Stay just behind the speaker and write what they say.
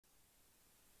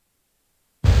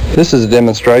This is a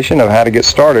demonstration of how to get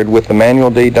started with the Manual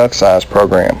D Ductsize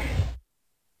program.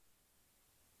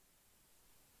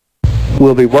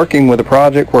 We'll be working with a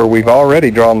project where we've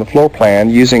already drawn the floor plan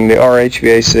using the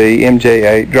Rhvac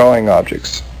MJ8 drawing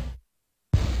objects.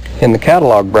 In the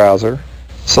catalog browser,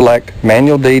 select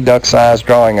Manual D Ductsize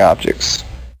drawing objects.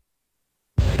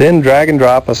 Then drag and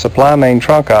drop a supply main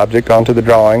trunk object onto the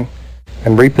drawing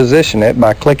and reposition it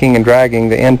by clicking and dragging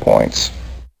the endpoints.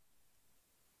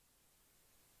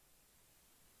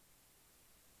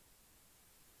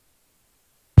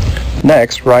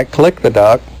 Next, right-click the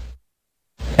duct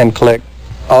and click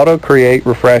Auto Create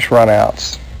Refresh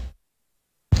Runouts.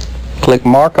 Click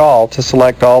Mark All to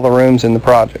select all the rooms in the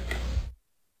project.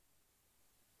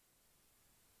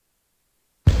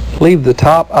 Leave the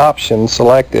top option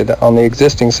selected on the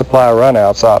existing supply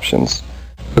runouts options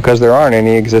because there aren't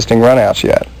any existing runouts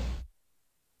yet.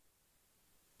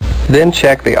 Then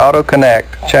check the Auto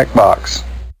Connect checkbox.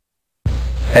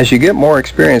 As you get more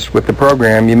experienced with the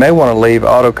program, you may want to leave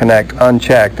Auto Connect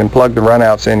unchecked and plug the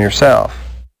runouts in yourself.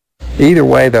 Either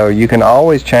way though, you can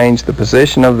always change the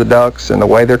position of the ducts and the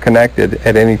way they're connected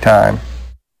at any time.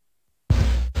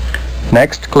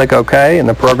 Next, click OK and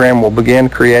the program will begin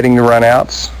creating the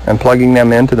runouts and plugging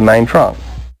them into the main trunk.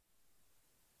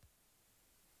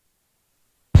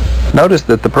 Notice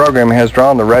that the program has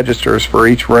drawn the registers for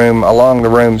each room along the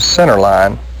room's center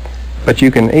line, but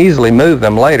you can easily move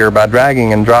them later by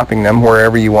dragging and dropping them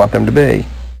wherever you want them to be.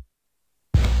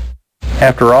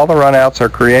 After all the runouts are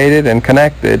created and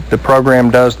connected, the program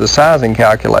does the sizing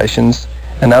calculations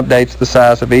and updates the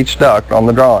size of each duct on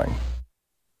the drawing.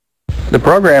 The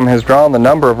program has drawn the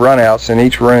number of runouts in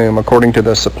each room according to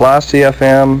the supply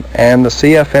CFM and the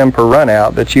CFM per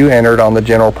runout that you entered on the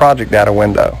General Project Data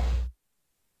window.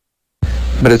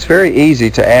 But it's very easy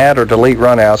to add or delete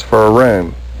runouts for a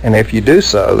room, and if you do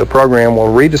so, the program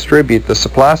will redistribute the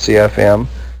supply CFM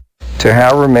to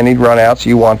however many runouts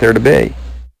you want there to be.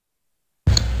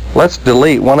 Let's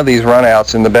delete one of these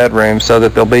runouts in the bedroom so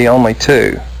that there'll be only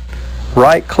two.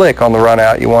 Right-click on the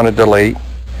runout you want to delete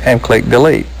and click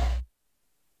Delete.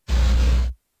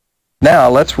 Now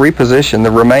let's reposition the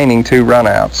remaining two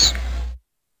runouts.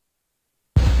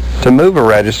 To move a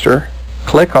register,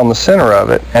 click on the center of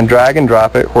it and drag and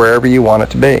drop it wherever you want it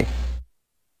to be.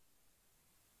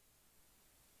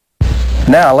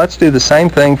 Now let's do the same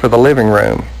thing for the living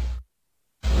room.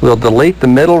 We'll delete the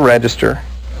middle register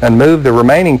and move the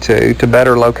remaining two to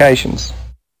better locations.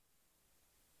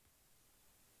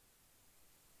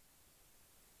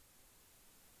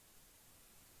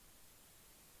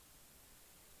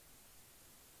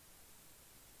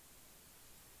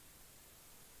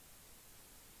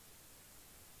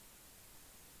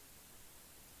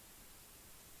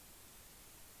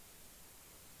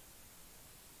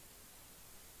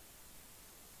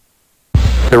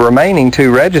 The remaining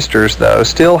two registers, though,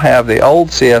 still have the old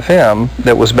CFM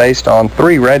that was based on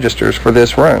 3 registers for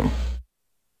this room.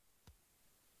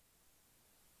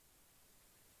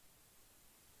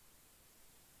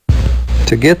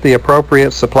 To get the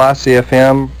appropriate supply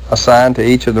CFM assigned to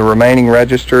each of the remaining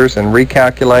registers and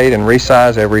recalculate and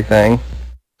resize everything,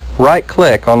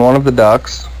 right-click on one of the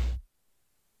ducts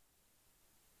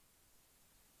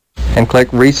and click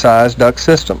Resize Duct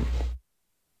System.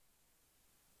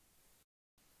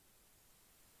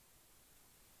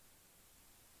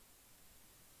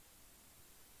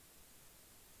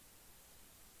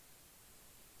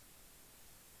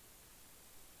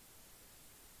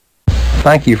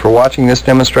 Thank you for watching this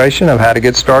demonstration of how to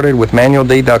get started with Manual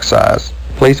D Ductsize.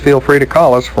 Please feel free to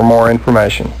call us for more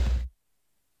information.